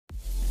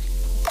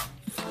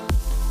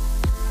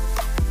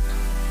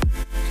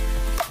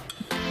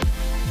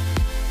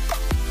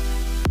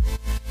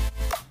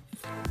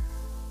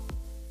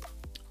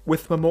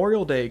With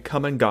Memorial Day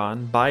come and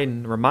gone,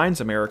 Biden reminds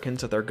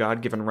Americans that their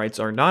God-given rights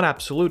are not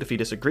absolute if he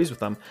disagrees with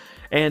them,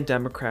 and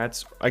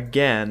Democrats,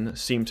 again,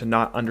 seem to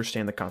not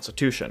understand the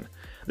Constitution.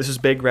 This is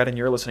Big Red, and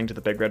you're listening to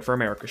the Big Red for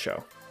America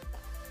show.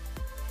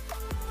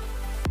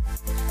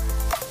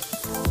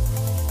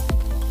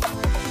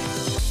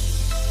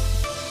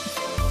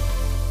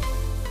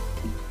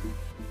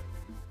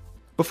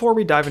 Before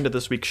we dive into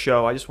this week's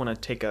show, I just want to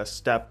take a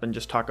step and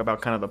just talk about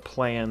kind of the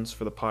plans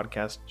for the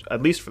podcast,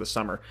 at least for the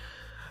summer.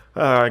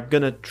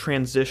 Gonna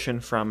transition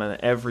from an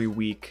every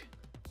week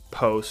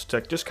post to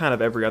just kind of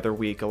every other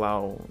week,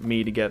 allow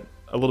me to get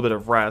a little bit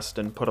of rest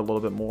and put a little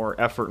bit more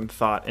effort and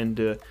thought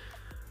into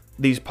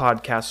these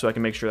podcasts so I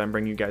can make sure that I'm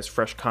bringing you guys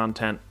fresh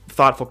content,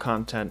 thoughtful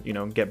content,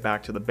 get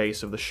back to the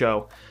base of the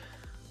show,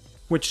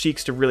 which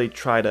seeks to really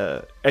try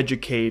to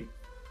educate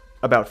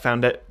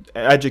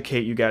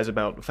you guys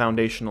about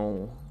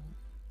foundational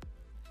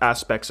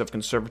aspects of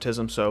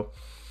conservatism. So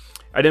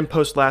I didn't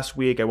post last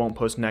week, I won't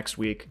post next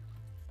week,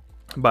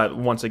 but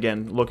once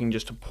again, looking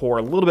just to pour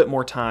a little bit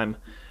more time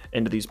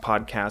into these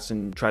podcasts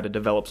and try to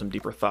develop some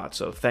deeper thoughts.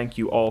 So thank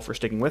you all for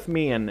sticking with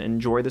me and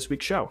enjoy this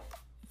week's show.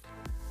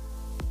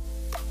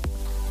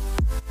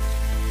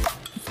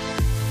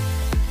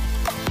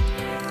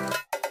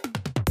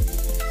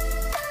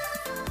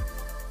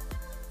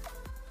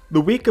 The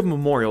week of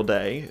Memorial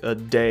Day, a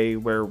day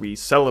where we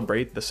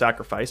celebrate the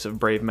sacrifice of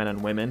brave men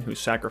and women who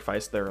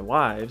sacrificed their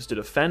lives to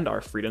defend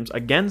our freedoms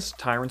against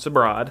tyrants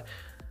abroad,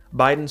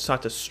 Biden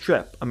sought to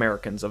strip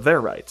Americans of their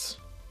rights.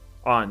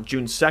 On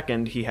June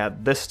 2nd, he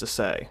had this to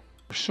say.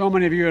 For so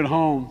many of you at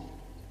home,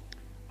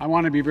 I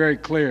want to be very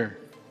clear.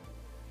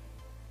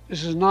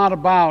 This is not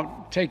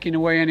about taking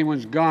away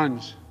anyone's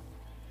guns.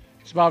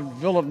 It's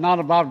not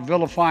about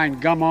vilifying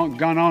gun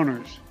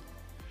owners.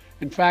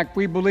 In fact,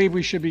 we believe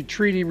we should be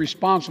treating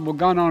responsible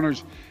gun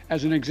owners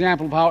as an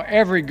example of how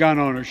every gun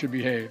owner should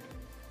behave.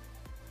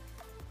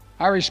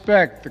 I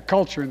respect the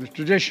culture and the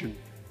tradition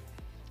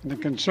and the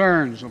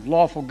concerns of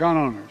lawful gun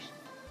owners.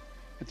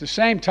 At the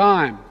same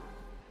time,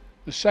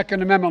 the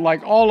Second Amendment,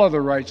 like all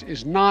other rights,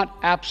 is not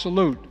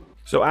absolute.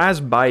 So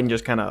as Biden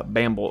just kind of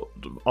bambled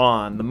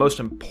on, the most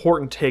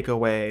important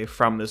takeaway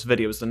from this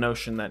video is the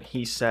notion that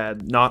he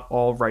said not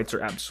all rights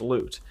are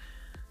absolute.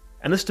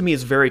 And this to me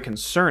is very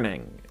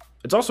concerning.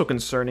 It's also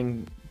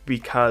concerning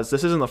because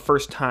this isn't the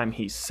first time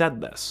he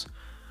said this.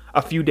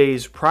 A few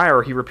days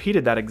prior, he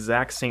repeated that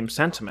exact same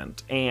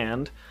sentiment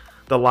and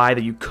the lie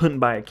that you couldn't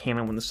buy a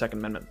cannon when the Second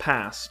Amendment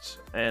passed.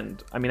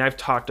 And I mean, I've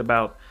talked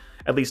about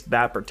at least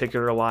that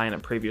particular lie in a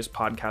previous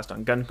podcast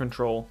on gun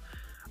control.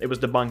 It was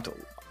debunked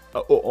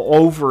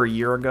over a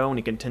year ago, and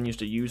he continues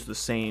to use the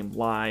same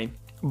lie.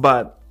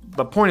 But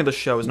the point of the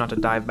show is not to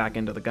dive back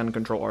into the gun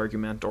control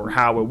argument or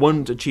how it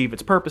wouldn't achieve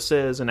its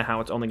purposes and how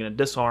it's only going to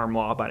disarm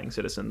law-abiding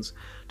citizens,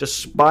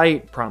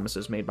 despite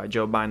promises made by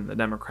Joe Biden and the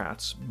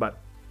Democrats. But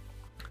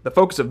the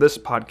focus of this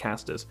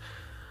podcast is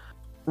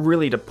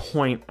really to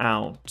point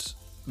out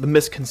the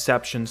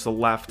misconceptions the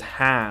left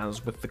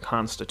has with the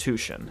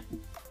Constitution.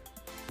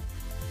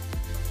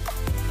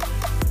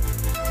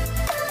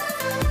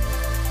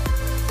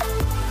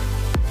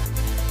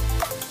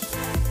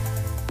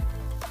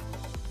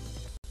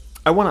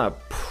 I want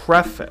to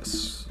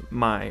preface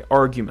my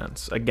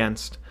arguments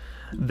against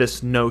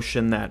this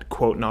notion that,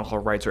 quote, not all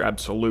rights are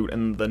absolute,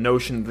 and the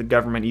notion that the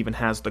government even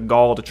has the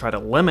gall to try to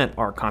limit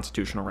our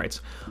constitutional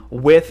rights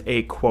with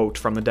a quote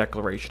from the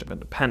Declaration of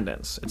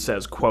Independence. It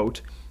says,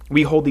 quote,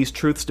 "We hold these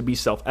truths to be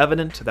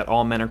self-evident, that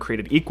all men are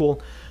created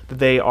equal, that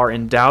they are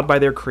endowed by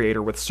their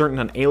Creator with certain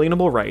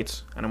unalienable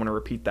rights," and I'm going to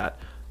repeat that,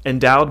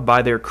 endowed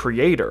by their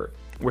Creator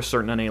with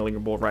certain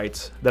unalienable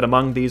rights, that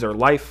among these are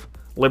life,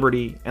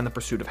 liberty, and the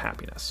pursuit of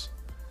happiness.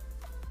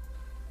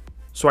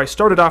 So I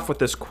started off with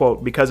this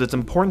quote because it's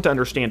important to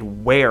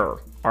understand where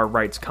our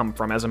rights come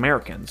from as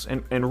Americans,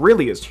 and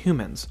really as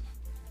humans.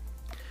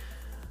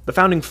 The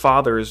Founding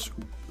Fathers,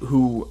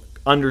 who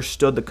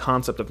understood the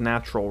concept of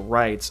natural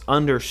rights,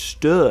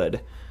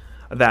 understood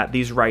that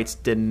these rights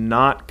did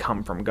not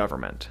come from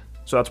government.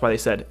 So that's why they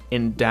said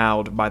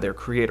endowed by their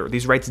Creator.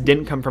 These rights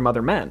didn't come from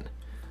other men.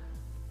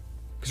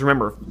 Because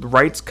remember, the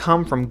rights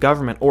come from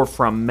government or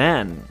from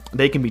men,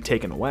 they can be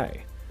taken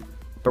away.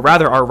 But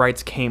rather, our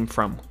rights came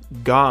from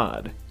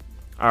God,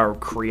 our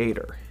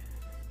Creator.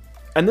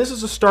 And this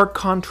is a stark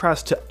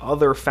contrast to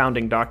other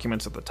founding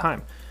documents at the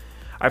time.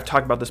 I've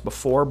talked about this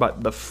before,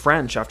 but the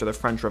French, after the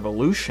French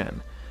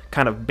Revolution,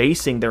 kind of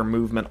basing their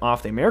movement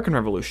off the American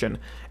Revolution,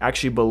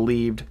 actually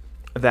believed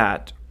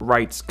that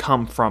rights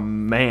come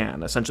from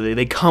man. Essentially,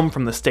 they come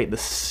from the state. The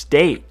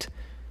state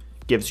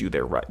gives you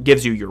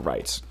your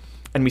rights.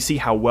 And we see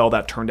how well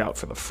that turned out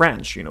for the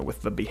French,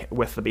 with the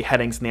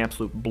beheadings and the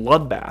absolute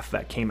bloodbath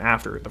that came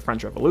after the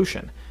French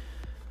Revolution.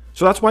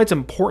 So that's why it's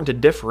important to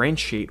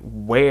differentiate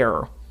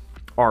where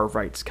our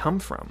rights come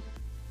from.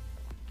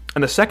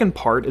 And the second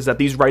part is that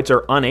these rights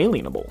are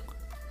unalienable.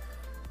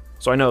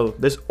 So I know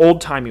this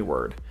old-timey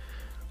word.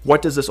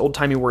 What does this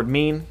old-timey word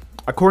mean?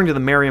 According to the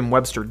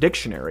Merriam-Webster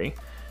dictionary,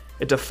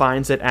 it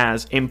defines it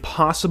as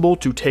impossible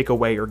to take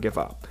away or give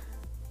up.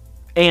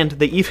 And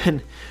they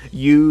even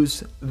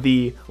use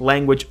the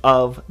language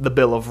of the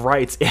Bill of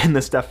Rights in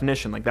this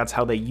definition. Like, that's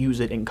how they use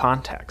it in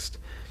context,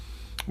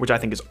 which I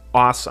think is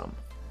awesome.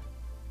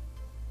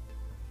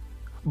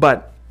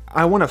 But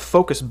I want to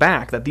focus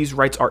back that these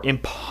rights are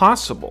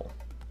impossible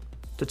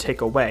to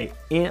take away,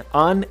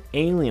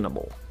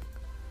 unalienable.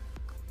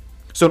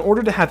 So in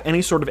order to have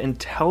any sort of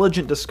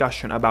intelligent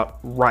discussion about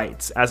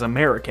rights as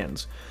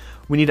Americans,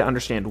 we need to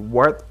understand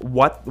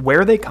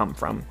where they come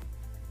from.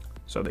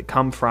 So they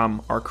come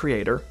from our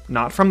Creator,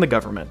 not from the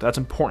government. That's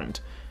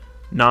important.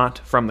 Not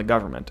from the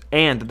government.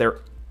 And they're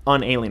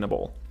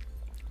unalienable.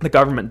 The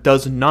government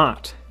does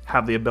not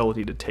have the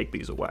ability to take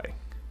these away.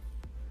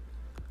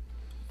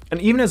 And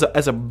even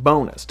as a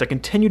bonus, to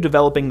continue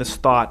developing this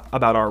thought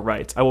about our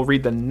rights, I will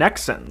read the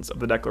next sentence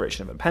of the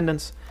Declaration of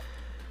Independence,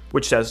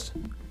 which says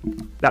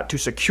that to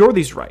secure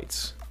these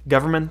rights,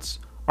 governments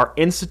are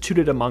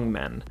instituted among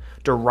men,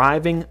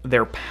 deriving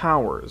their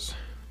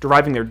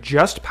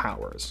just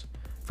powers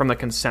from the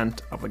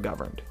consent of the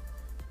governed.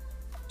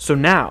 So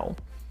now,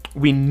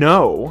 we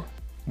know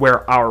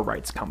where our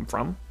rights come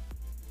from.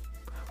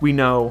 We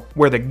know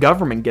where the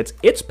government gets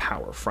its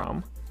power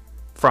from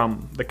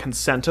the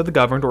consent of the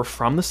governed or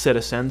from the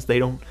citizens. They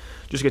don't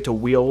just get to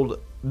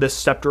wield this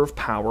scepter of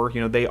power.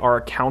 They are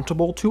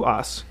accountable to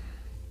us.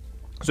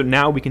 So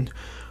now we can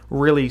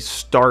really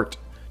start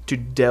to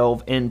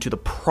delve into the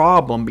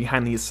problem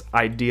behind this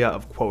idea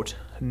of, quote,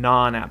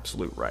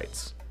 non-absolute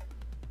rights,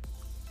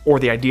 or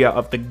the idea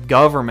of the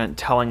government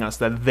telling us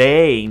that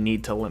they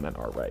need to limit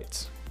our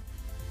rights.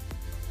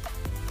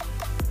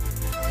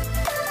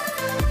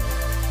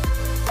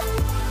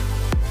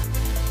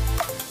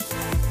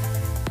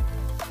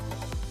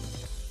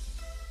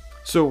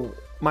 So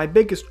my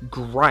biggest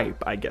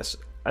gripe, I guess,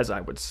 as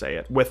I would say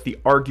it, with the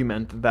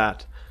argument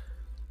that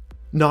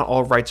not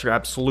all rights are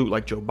absolute,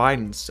 like Joe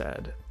Biden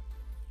said,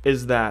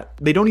 is that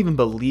he doesn't even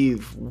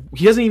believe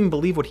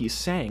what he's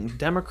saying.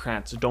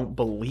 Democrats don't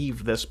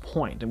believe this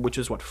point, and which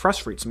is what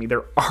frustrates me.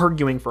 They're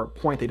arguing for a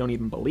point they don't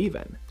even believe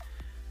in.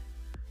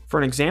 For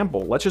an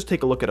example, let's just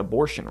take a look at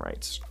abortion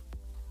rights.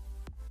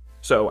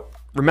 So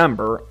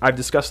remember, I've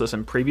discussed this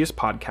in previous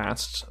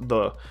podcasts.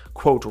 The,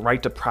 quote,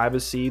 right to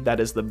privacy that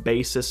is the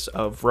basis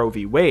of Roe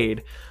v.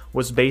 Wade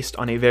was based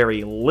on a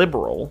very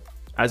liberal,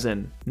 as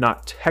in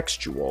not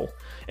textual,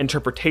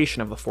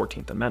 interpretation of the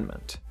 14th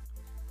Amendment.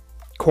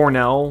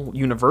 Cornell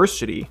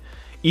University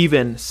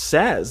even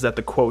says that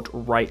the, quote,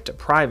 right to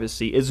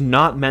privacy is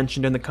not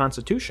mentioned in the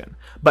Constitution,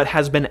 but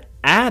has been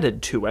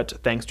added to it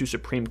thanks to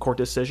Supreme Court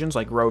decisions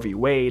like Roe v.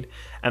 Wade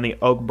and the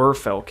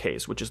Obergefell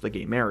case, which is the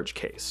gay marriage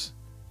case.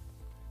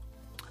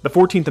 The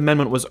 14th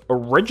Amendment was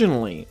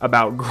originally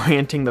about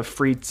granting the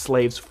freed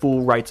slaves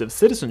full rights of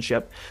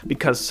citizenship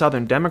because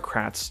Southern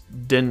Democrats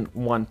didn't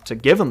want to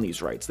give them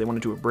these rights. They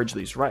wanted to abridge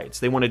these rights.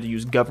 They wanted to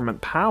use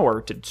government power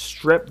to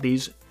strip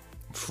these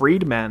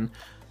freed men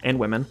and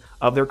women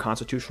of their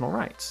constitutional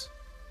rights.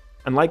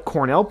 And like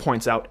Cornell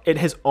points out, it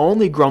has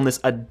only grown this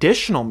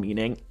additional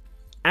meaning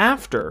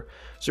after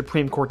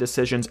Supreme Court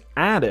decisions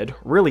added,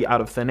 really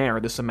out of thin air,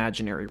 this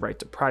imaginary right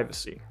to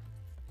privacy.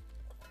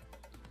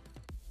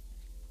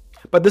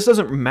 But this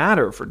doesn't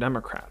matter for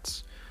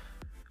Democrats.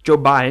 Joe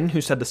Biden,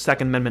 who said the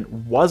Second Amendment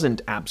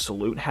wasn't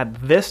absolute, had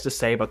this to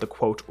say about the,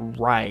 quote,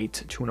 right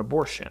to an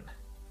abortion.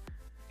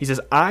 He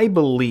says, I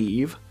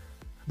believe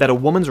that a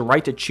woman's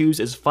right to choose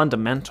is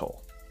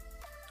fundamental.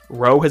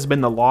 Roe has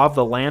been the law of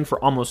the land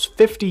for almost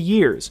 50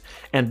 years,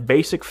 and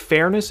basic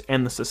fairness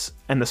and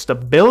the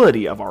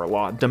stability of our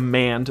law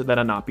demand that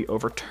it not be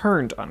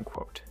overturned,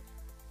 unquote.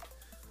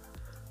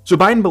 So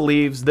Biden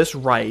believes this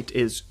right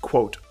is,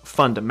 quote,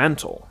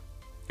 fundamental,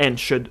 and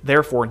should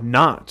therefore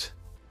not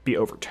be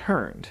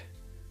overturned.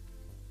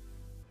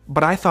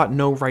 But I thought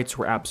no rights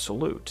were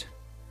absolute.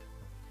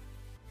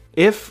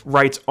 If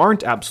rights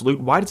aren't absolute,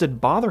 why does it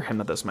bother him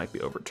that this might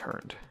be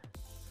overturned?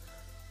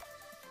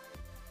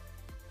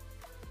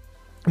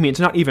 I mean, it's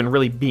not even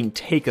really being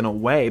taken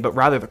away, but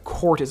rather the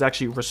court is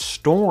actually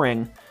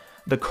restoring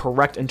the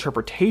correct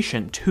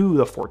interpretation to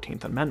the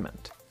 14th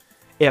Amendment,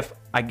 if,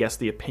 I guess,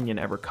 the opinion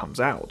ever comes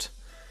out.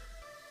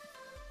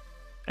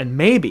 And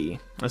maybe,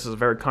 this is a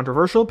very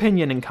controversial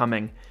opinion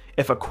incoming,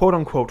 if a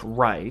quote-unquote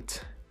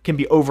right can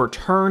be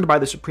overturned by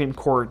the Supreme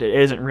Court, it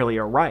isn't really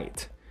a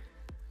right.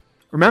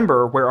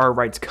 Remember where our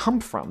rights come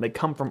from. They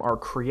come from our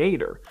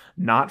Creator,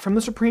 not from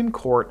the Supreme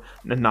Court,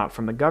 and not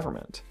from the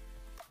government.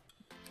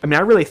 I mean,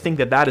 I really think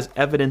that that is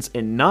evidence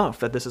enough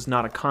that this is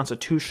not a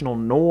constitutional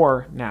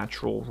nor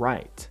natural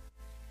right.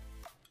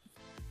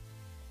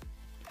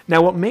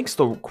 Now, what makes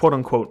the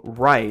quote-unquote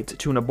right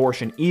to an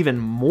abortion even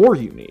more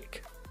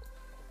unique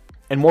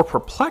and more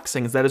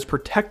perplexing is that it's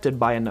protected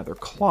by another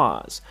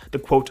clause, the,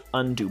 quote,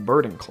 undue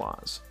burden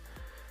clause.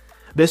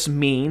 This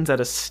means that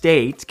a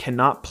state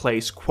cannot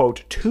place,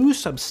 quote, too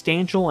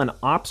substantial an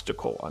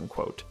obstacle,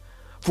 unquote,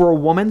 for a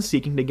woman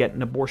seeking to get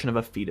an abortion of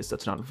a fetus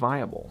that's not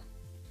viable.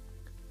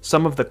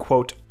 Some of the,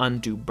 quote,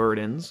 undue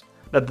burdens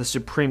that the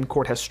Supreme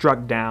Court has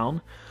struck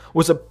down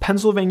was a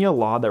Pennsylvania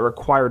law that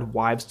required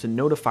wives to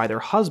notify their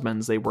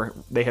husbands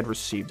they had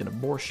received an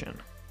abortion.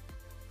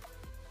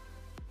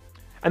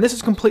 And this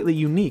is completely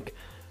unique.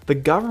 The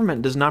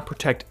government does not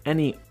protect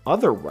any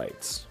other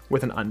rights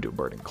with an undue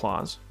burden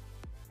clause.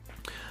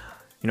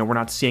 We're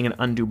not seeing an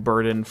undue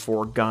burden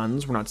for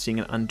guns. We're not seeing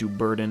an undue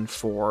burden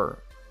for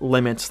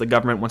limits the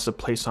government wants to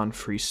place on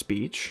free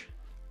speech.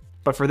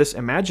 But for this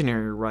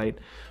imaginary right,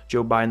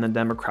 Joe Biden and the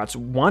Democrats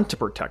want to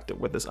protect it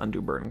with this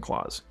undue burden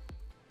clause.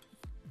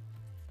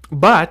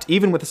 But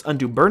even with this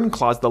undue burden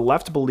clause, the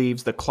left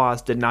believes the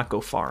clause did not go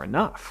far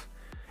enough.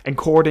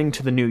 According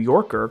to the New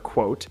Yorker,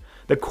 quote,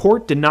 the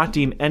court did not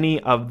deem any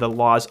of the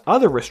law's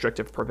other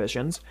restrictive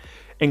provisions,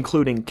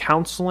 including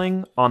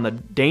counseling on the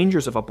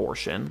dangers of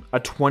abortion, a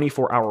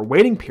 24-hour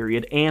waiting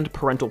period, and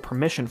parental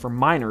permission for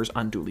minors,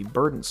 unduly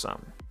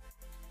burdensome.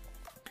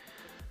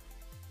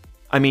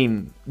 I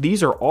mean,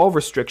 these are all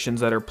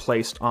restrictions that are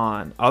placed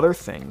on other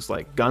things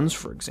like guns,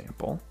 for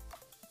example.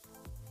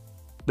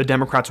 The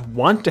Democrats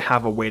want to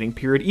have a waiting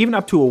period, even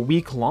up to a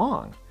week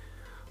long,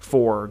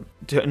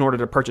 in order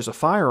to purchase a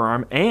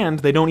firearm, and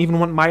they don't even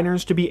want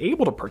minors to be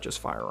able to purchase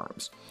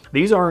firearms.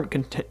 These aren't,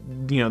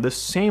 the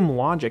same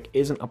logic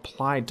isn't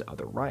applied to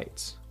other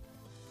rights.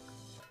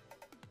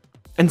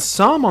 And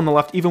some on the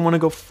left even want to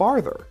go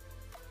farther.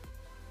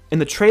 In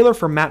the trailer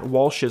for Matt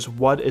Walsh's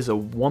What is a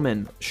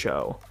Woman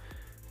show,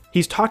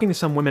 he's talking to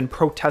some women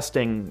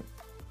protesting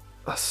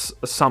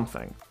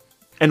something.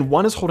 And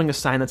one is holding a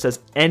sign that says,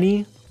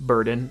 any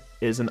burden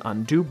is an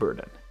undue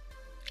burden.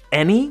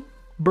 Any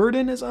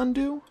burden is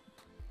undue?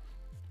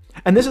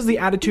 And this is the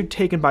attitude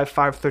taken by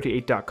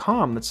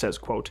 538.com that says,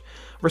 quote,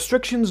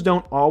 restrictions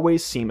don't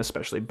always seem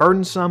especially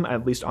burdensome,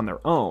 at least on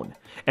their own.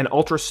 An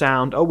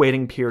ultrasound, a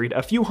waiting period,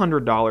 a few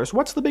 $100s,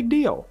 what's the big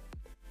deal?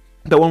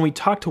 Though when we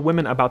talked to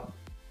women about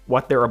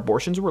what their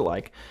abortions were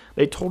like,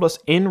 they told us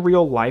in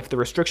real life the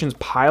restrictions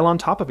pile on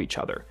top of each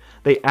other.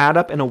 They add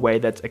up in a way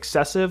that's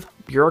excessive,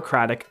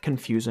 bureaucratic,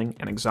 confusing,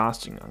 and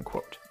exhausting,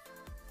 unquote.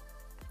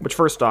 Which,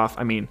 first off,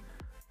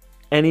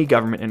 any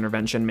government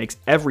intervention makes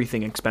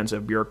everything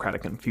expensive,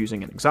 bureaucratic,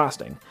 confusing, and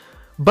exhausting.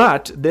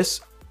 But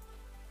this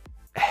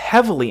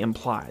heavily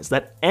implies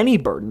that any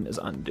burden is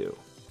undue,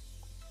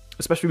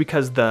 especially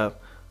because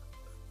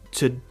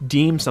to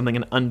deem something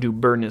an undue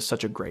burden is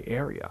such a gray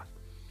area.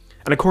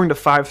 And according to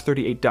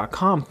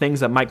 538.com, things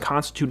that might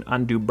constitute an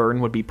undue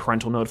burden would be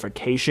parental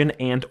notification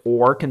and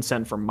or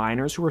consent for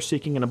minors who are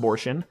seeking an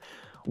abortion,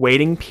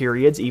 waiting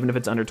periods, even if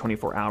it's under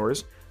 24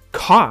 hours,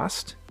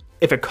 cost,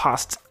 if it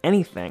costs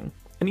anything,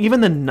 and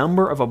even the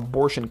number of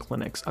abortion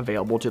clinics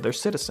available to their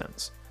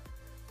citizens.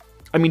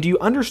 Do you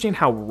understand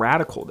how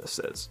radical this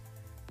is?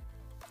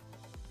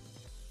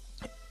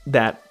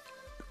 That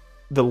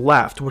the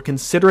left would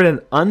consider it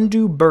an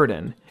undue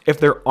burden if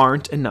there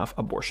aren't enough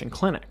abortion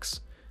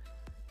clinics.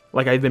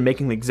 Like, I've been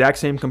making the exact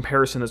same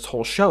comparison this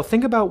whole show.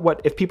 Think about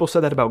what if people said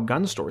that about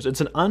gun stores. It's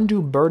an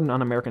undue burden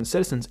on American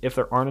citizens if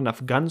there aren't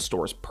enough gun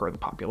stores per the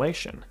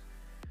population.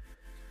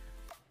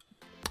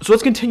 So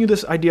let's continue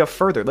this idea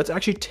further. Let's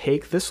actually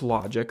take this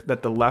logic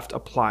that the left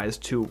applies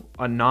to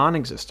a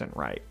non-existent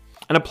right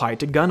and apply it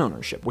to gun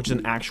ownership, which is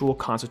an actual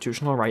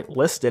constitutional right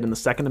listed in the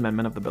Second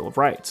Amendment of the Bill of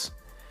Rights.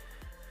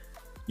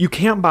 You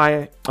can't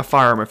buy a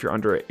firearm if you're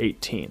under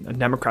 18, and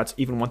Democrats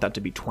even want that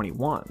to be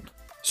 21.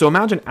 So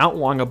imagine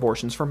outlawing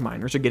abortions for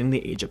minors or getting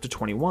the age up to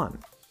 21.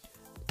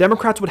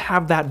 Democrats would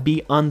have that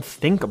be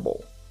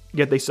unthinkable,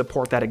 yet they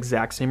support that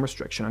exact same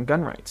restriction on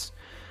gun rights.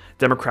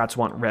 Democrats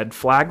want red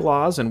flag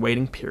laws and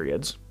waiting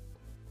periods.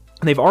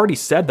 And they've already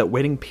said that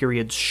waiting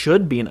periods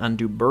should be an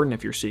undue burden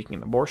if you're seeking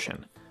an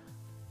abortion.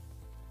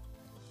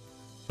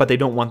 But they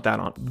don't want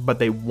that but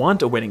they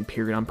want a waiting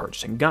period on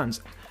purchasing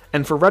guns.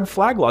 And for red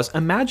flag laws,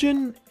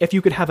 imagine if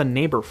you could have a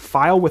neighbor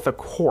file with a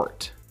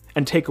court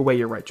and take away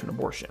your right to an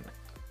abortion.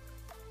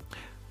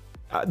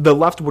 The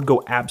left would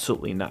go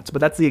absolutely nuts,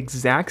 but that's the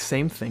exact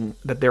same thing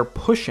that they're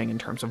pushing in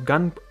terms of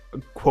gun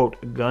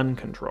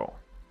control.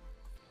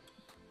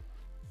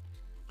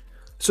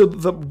 So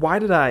why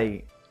did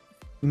I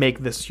make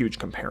this huge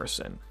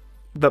comparison?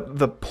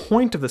 The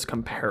point of this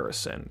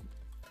comparison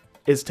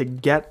is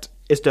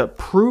to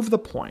prove the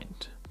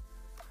point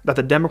that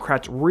the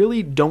Democrats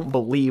really don't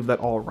believe that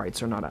all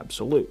rights are not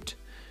absolute.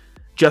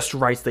 Just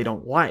rights they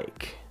don't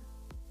like.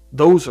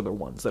 Those are the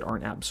ones that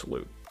aren't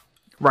absolute.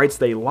 Rights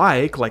they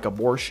like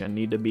abortion,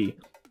 need to be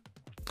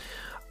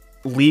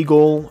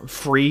legal,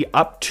 free,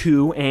 up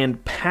to,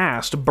 and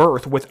past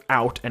birth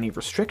without any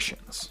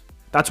restrictions.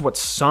 That's what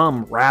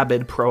some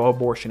rabid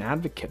pro-abortion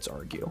advocates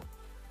argue.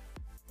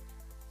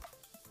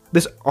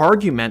 This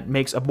argument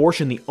makes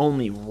abortion the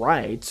only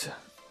right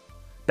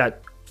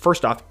that,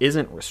 first off,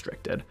 isn't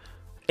restricted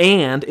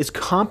and is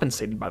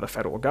compensated by the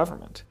federal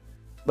government.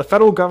 The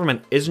federal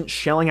government isn't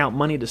shelling out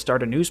money to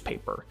start a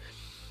newspaper,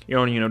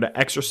 to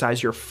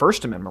exercise your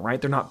First Amendment right.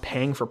 They're not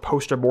paying for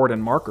poster board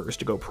and markers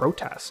to go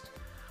protest.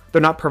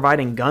 They're not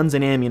providing guns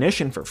and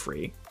ammunition for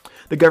free.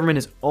 The government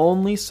is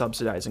only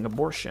subsidizing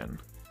abortion.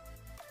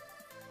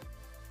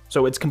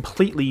 So it's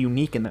completely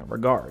unique in that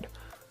regard.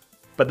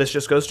 But this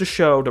just goes to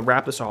show, to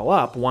wrap this all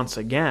up, once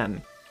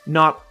again,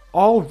 not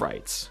all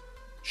rights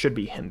should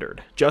be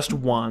hindered, just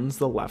ones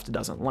the left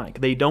doesn't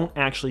like. They don't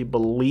actually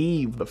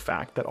believe the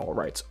fact that all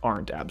rights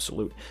aren't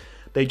absolute.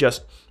 They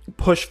just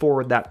push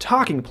forward that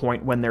talking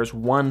point when there's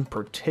one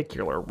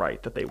particular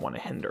right that they want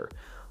to hinder,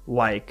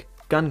 like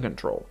gun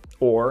control.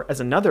 Or,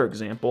 as another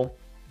example,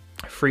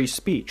 free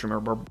speech.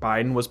 Remember,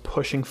 Biden was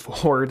pushing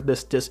forward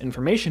this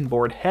disinformation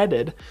board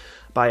headed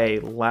by a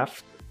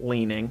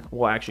left-leaning,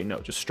 well, actually, no,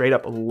 just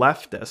straight-up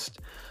leftist,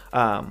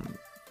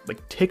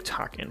 like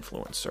TikTok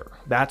influencer.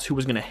 That's who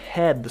was going to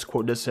head this,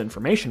 quote,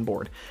 disinformation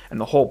board. And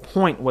the whole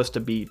point was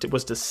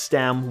to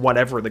stem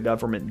whatever the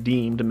government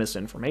deemed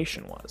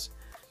misinformation was.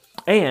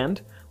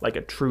 And, like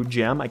a true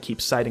gem, I keep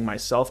citing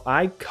myself,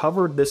 I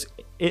covered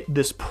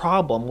this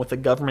problem with the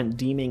government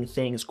deeming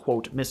things,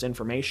 quote,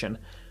 misinformation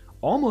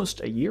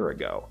almost a year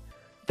ago.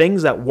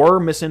 Things that were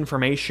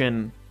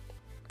misinformation,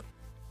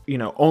 it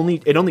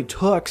only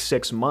took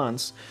 6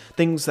 months.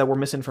 Things that were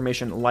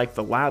misinformation like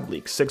the lab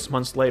leak. 6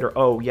 months later,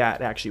 oh yeah,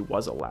 it actually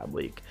was a lab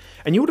leak.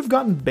 And you would have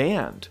gotten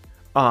banned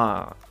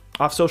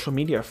off social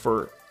media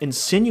for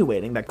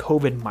insinuating that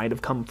COVID might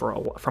have come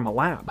from a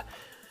lab.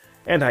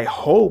 And I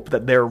hope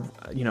that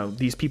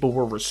these people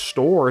were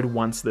restored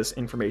once this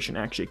information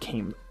actually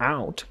came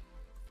out.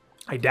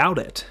 I doubt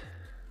it,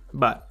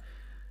 but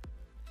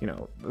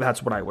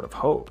that's what I would have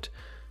hoped.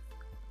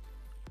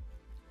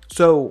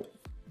 So,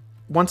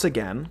 once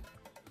again,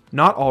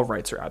 not all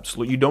rights are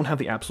absolute. You don't have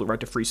the absolute right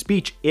to free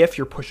speech if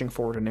you're pushing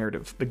forward a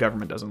narrative the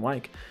government doesn't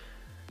like.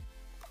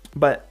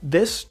 But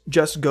this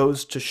just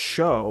goes to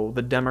show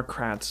the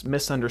Democrats'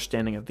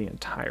 misunderstanding of the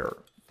entire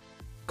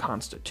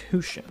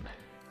Constitution.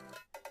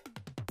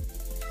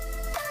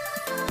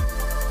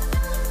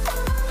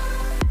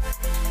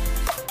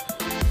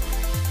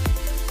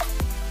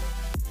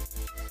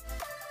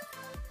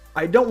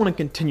 I don't want to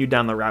continue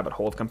down the rabbit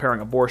hole of comparing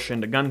abortion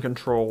to gun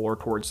control or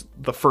towards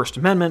the First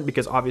Amendment,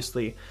 because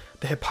obviously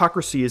the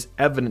hypocrisy is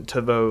evident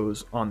to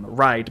those on the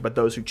right, but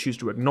those who choose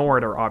to ignore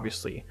it are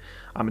obviously,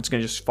 it's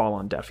going to just fall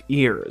on deaf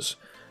ears.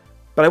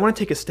 But I want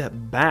to take a step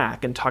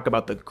back and talk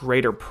about the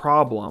greater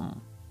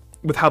problem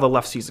with how the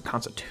left sees the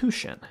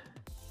Constitution.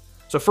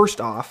 So first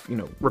off,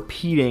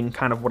 repeating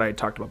kind of what I had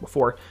talked about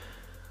before,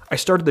 I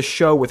started the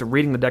show with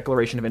reading the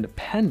Declaration of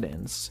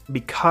Independence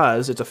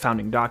because it's a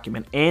founding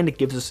document and it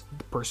gives us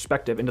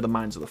perspective into the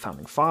minds of the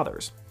founding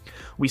fathers.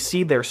 We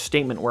see their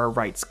statement where our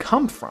rights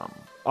come from.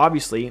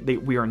 Obviously,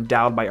 we are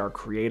endowed by our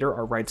Creator.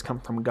 Our rights come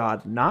from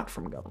God, not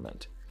from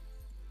government.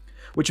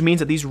 Which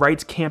means that these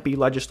rights can't be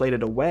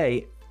legislated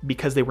away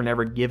because they were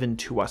never given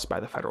to us by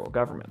the federal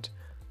government.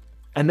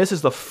 And this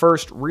is the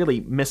first really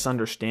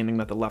misunderstanding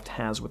that the left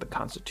has with the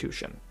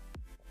Constitution,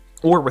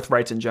 or with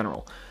rights in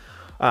general.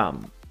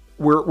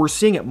 We're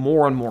seeing it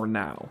more and more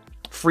now.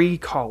 Free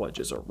college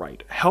is a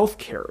right.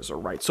 Healthcare is a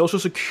right. Social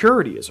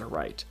Security is a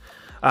right.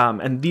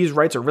 And these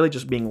rights are really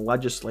just being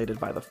legislated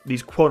by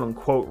these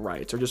quote-unquote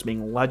rights are just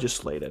being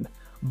legislated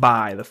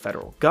by the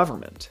federal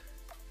government,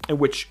 and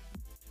which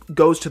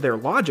goes to their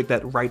logic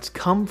that rights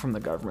come from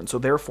the government. So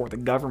therefore, the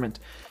government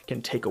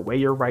can take away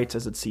your rights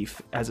as it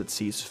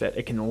sees fit.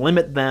 It can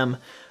limit them,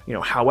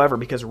 however,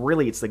 because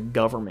really it's the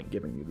government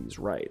giving you these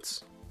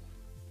rights.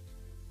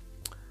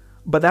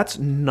 But that's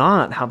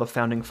not how the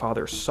founding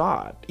fathers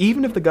saw it.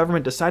 Even if the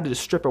government decided to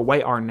strip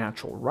away our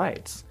natural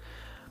rights,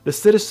 the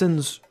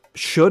citizens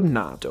should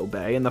not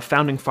obey, and the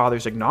founding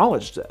fathers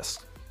acknowledged this.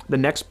 The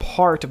next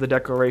part of the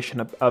Declaration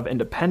of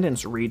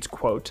Independence reads,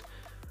 quote,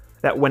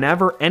 that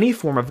whenever any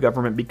form of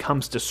government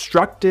becomes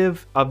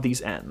destructive of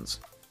these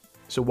ends.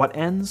 So what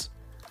ends?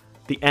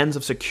 The ends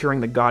of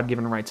securing the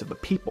God-given rights of the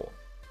people.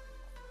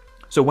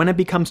 So when it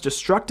becomes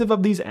destructive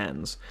of these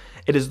ends,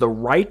 it is the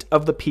right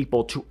of the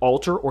people to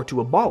alter or to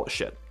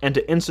abolish it, and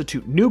to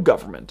institute new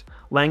government,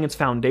 laying its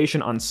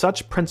foundation on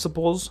such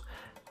principles.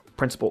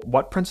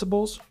 What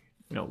principles?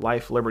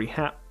 Life, liberty,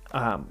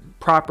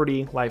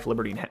 property, life,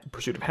 liberty, and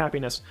pursuit of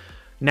happiness,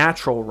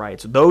 natural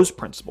rights, those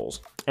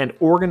principles, and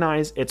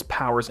organize its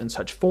powers in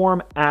such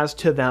form as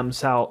to them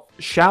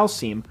shall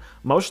seem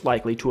most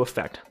likely to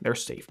affect their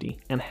safety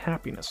and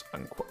happiness,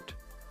 unquote.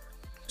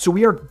 So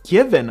we are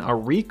given a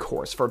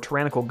recourse for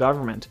tyrannical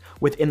government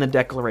within the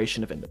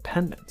Declaration of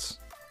Independence.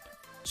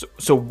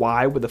 So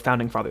why would the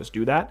Founding Fathers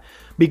do that?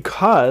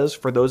 Because,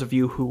 for those of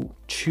you who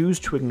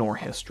choose to ignore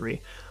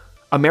history,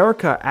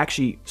 America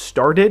actually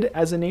started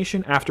as a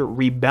nation after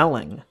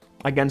rebelling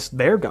against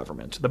their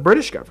government, the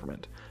British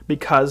government,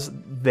 because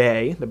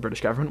the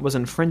British government, was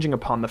infringing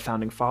upon the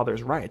Founding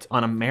Fathers' rights,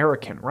 on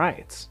American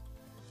rights.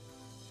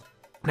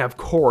 Now, of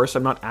course,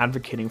 I'm not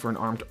advocating for an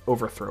armed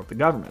overthrow of the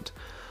government.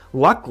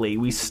 Luckily,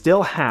 we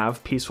still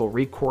have peaceful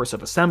recourse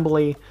of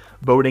assembly,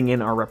 voting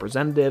in our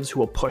representatives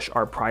who will push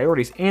our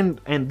priorities, and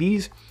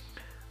these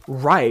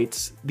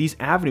rights, these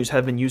avenues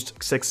have been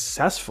used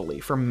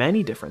successfully for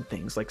many different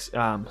things, like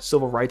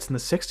civil rights in the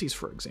 60s,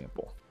 for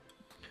example.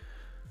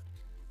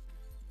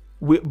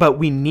 But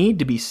we need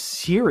to be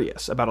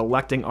serious about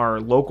electing our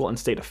local and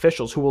state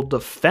officials who will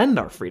defend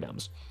our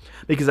freedoms,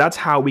 because that's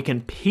how we can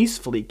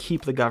peacefully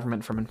keep the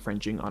government from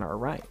infringing on our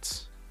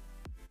rights.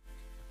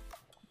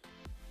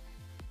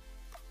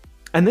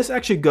 And this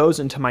actually goes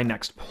into my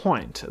next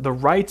point. The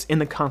rights in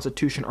the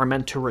Constitution are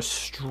meant to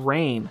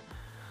restrain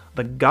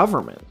the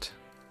government,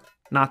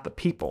 not the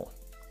people.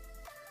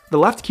 The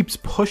left keeps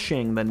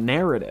pushing the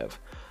narrative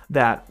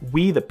that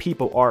we, the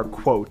people, are,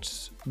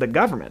 quote, the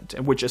government,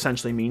 which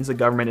essentially means the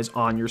government is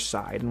on your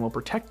side and will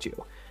protect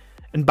you.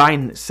 And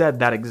Biden said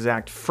that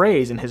exact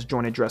phrase in his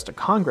joint address to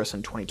Congress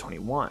in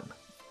 2021.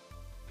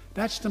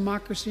 That's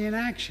democracy in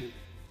action.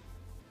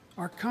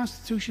 Our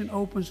Constitution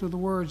opens with the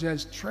words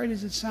as trite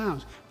as it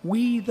sounds,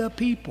 we the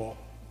people.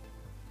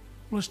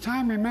 Well, it's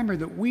time to remember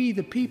that we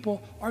the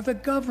people are the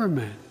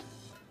government,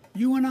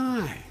 you and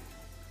I.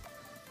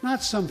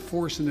 Not some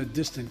force in a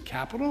distant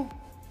capital,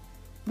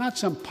 not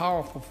some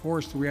powerful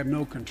force that we have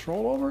no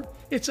control over.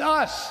 It's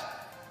us.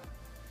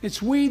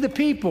 It's we the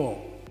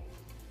people.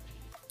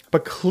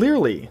 But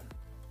clearly,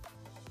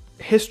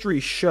 history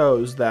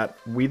shows that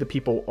we the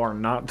people are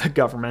not the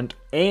government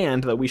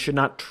and that we should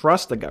not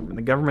trust the government.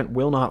 The government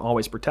will not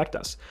always protect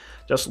us.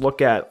 Just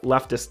look at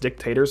leftist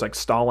dictators like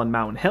Stalin,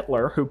 Mao, and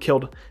Hitler, who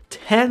killed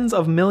tens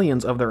of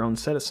millions of their own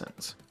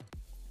citizens.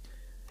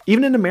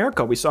 Even in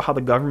America, we saw how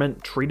the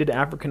government treated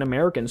African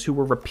Americans who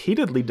were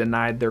repeatedly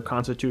denied their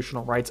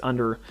constitutional rights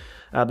under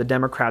the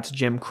Democrats'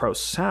 Jim Crow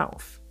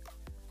South.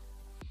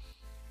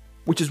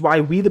 Which is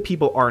why we the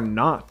people are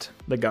not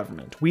the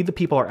government. We the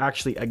people are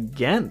actually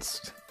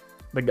against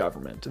the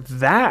government.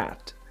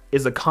 That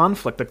is a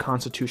conflict the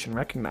Constitution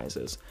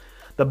recognizes.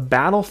 The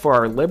battle for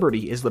our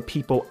liberty is the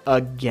people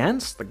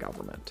against the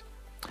government.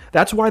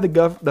 That's why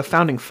the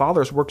Founding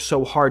Fathers worked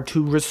so hard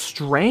to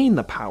restrain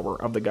the power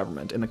of the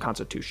government in the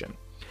Constitution.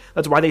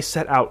 That's why they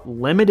set out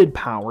limited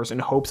powers in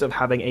hopes of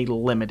having a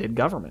limited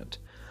government.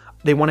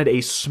 They wanted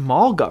a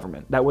small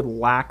government that would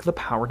lack the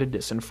power to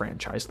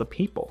disenfranchise the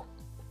people.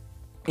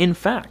 In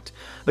fact,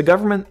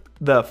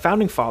 the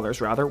Founding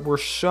Fathers, were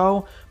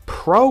so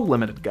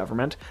pro-limited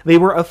government, they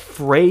were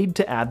afraid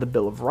to add the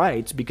Bill of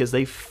Rights because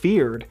they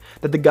feared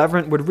that the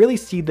government would really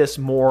see this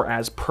more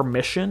as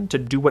permission to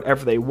do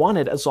whatever they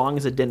wanted as long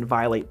as it didn't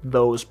violate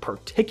those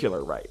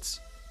particular rights.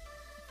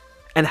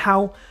 And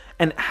how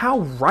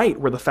right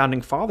were the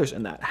Founding Fathers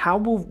in that?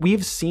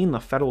 We've seen the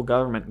federal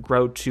government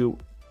grow to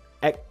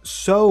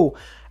so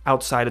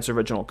outside its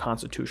original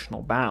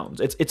constitutional bounds.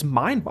 It's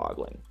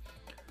mind-boggling.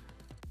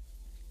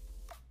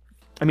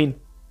 I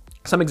mean,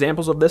 some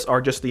examples of this are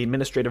just the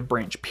administrative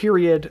branch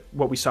period,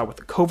 what we saw with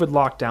the COVID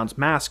lockdowns,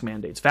 mask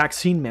mandates,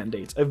 vaccine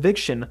mandates,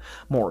 eviction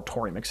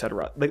moratorium,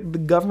 etc. The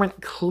government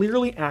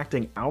clearly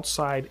acting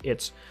outside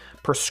its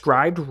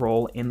prescribed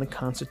role in the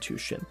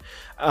Constitution,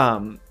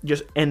 how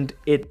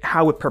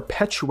it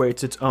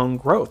perpetuates its own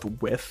growth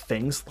with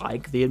things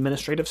like the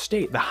administrative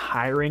state, the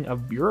hiring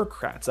of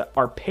bureaucrats that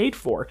are paid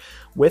for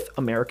with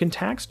American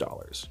tax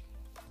dollars.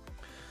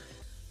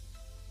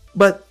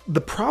 But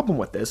the problem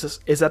with this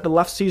is that the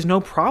left sees no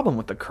problem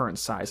with the current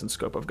size and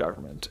scope of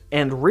government,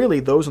 and really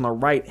those on the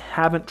right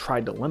haven't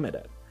tried to limit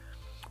it.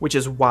 Which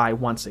is why,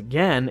 once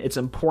again, it's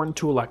important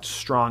to elect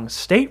strong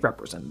state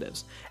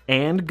representatives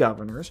and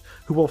governors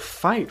who will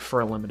fight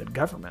for a limited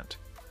government.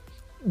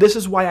 This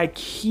is why I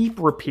keep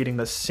repeating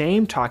the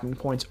same talking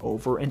points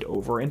over and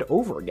over and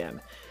over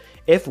again.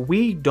 If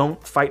we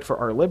don't fight for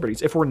our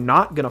liberties, if we're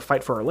not going to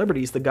fight for our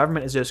liberties, the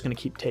government is just going to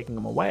keep taking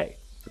them away.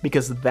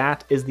 Because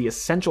that is the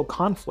essential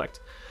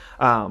conflict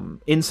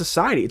in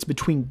society. It's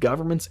between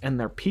governments and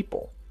their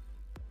people.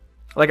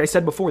 Like I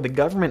said before, the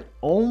government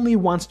only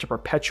wants to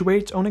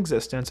perpetuate its own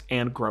existence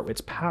and grow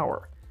its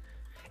power.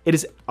 It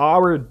is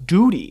our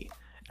duty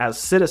as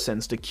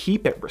citizens to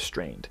keep it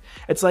restrained.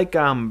 It's like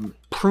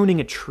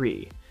pruning a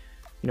tree.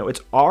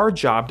 It's our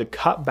job to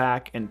cut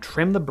back and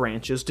trim the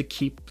branches to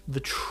keep the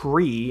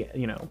tree,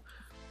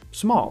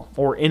 small,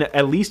 or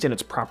at least in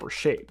its proper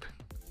shape.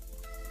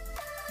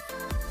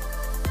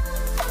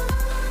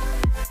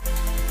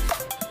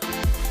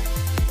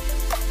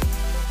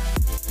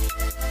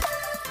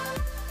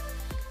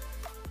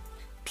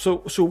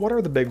 So what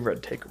are the big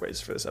red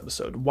takeaways for this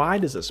episode? Why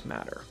does this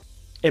matter?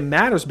 It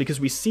matters because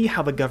we see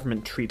how the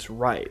government treats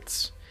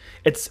rights.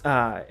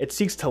 It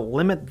seeks to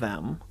limit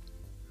them.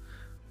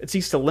 It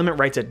seeks to limit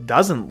rights it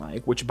doesn't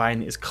like, which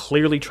Biden is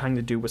clearly trying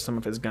to do with some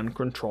of his gun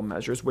control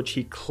measures, which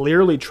he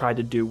clearly tried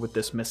to do with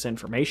this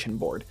misinformation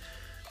board.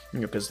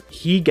 Because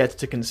he gets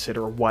to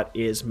consider what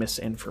is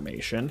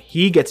misinformation.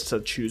 He gets to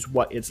choose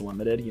what is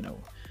limited,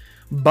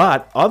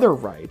 But other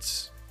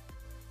rights,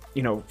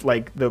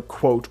 like the,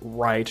 quote,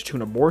 right to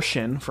an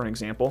abortion, for an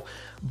example,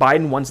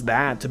 Biden wants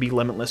that to be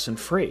limitless and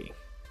free.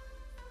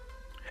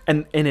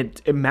 And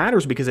it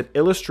matters because it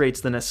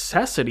illustrates the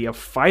necessity of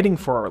fighting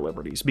for our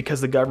liberties because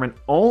the government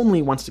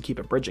only wants to keep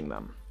abridging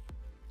them.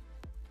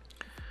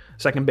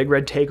 Second big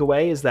red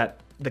takeaway is that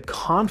the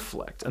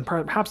conflict, and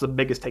perhaps the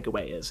biggest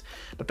takeaway is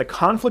that the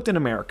conflict in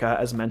America,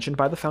 as mentioned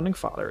by the Founding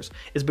Fathers,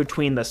 is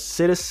between the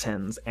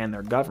citizens and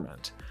their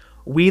government.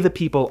 We the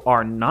people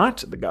are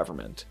not the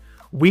government.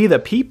 We, the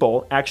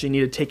people, actually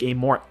need to take a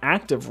more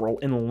active role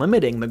in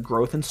limiting the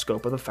growth and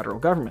scope of the federal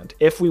government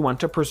if we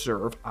want to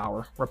preserve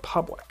our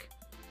republic.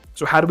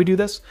 So how do we do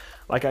this?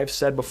 Like I've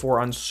said before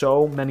on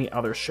so many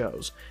other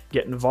shows,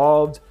 get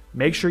involved,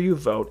 make sure you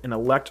vote, and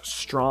elect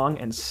strong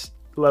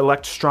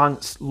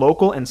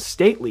local and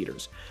state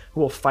leaders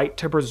who will fight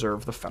to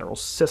preserve the federal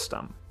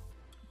system.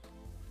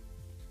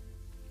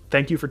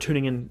 Thank you for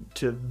tuning in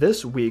to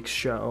this week's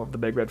show of the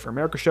Big Red for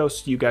America show.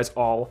 See you guys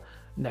all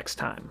next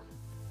time.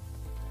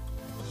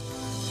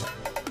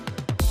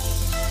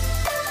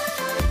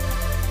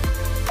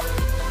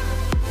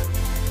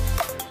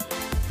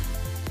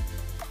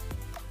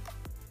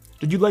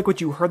 Did you like what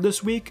you heard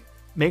this week?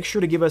 Make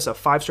sure to give us a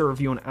 5-star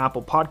review on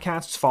Apple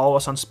Podcasts, follow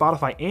us on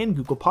Spotify and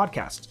Google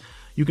Podcasts.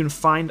 You can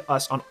find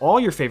us on all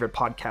your favorite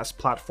podcast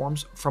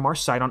platforms from our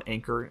site on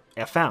Anchor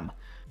FM.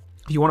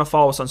 If you want to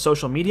follow us on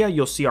social media,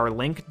 you'll see our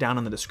link down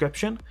in the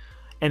description.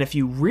 And if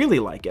you really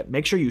like it,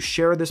 make sure you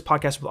share this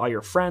podcast with all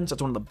your friends.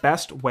 That's one of the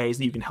best ways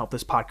that you can help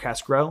this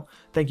podcast grow.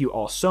 Thank you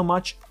all so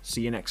much.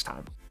 See you next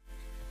time.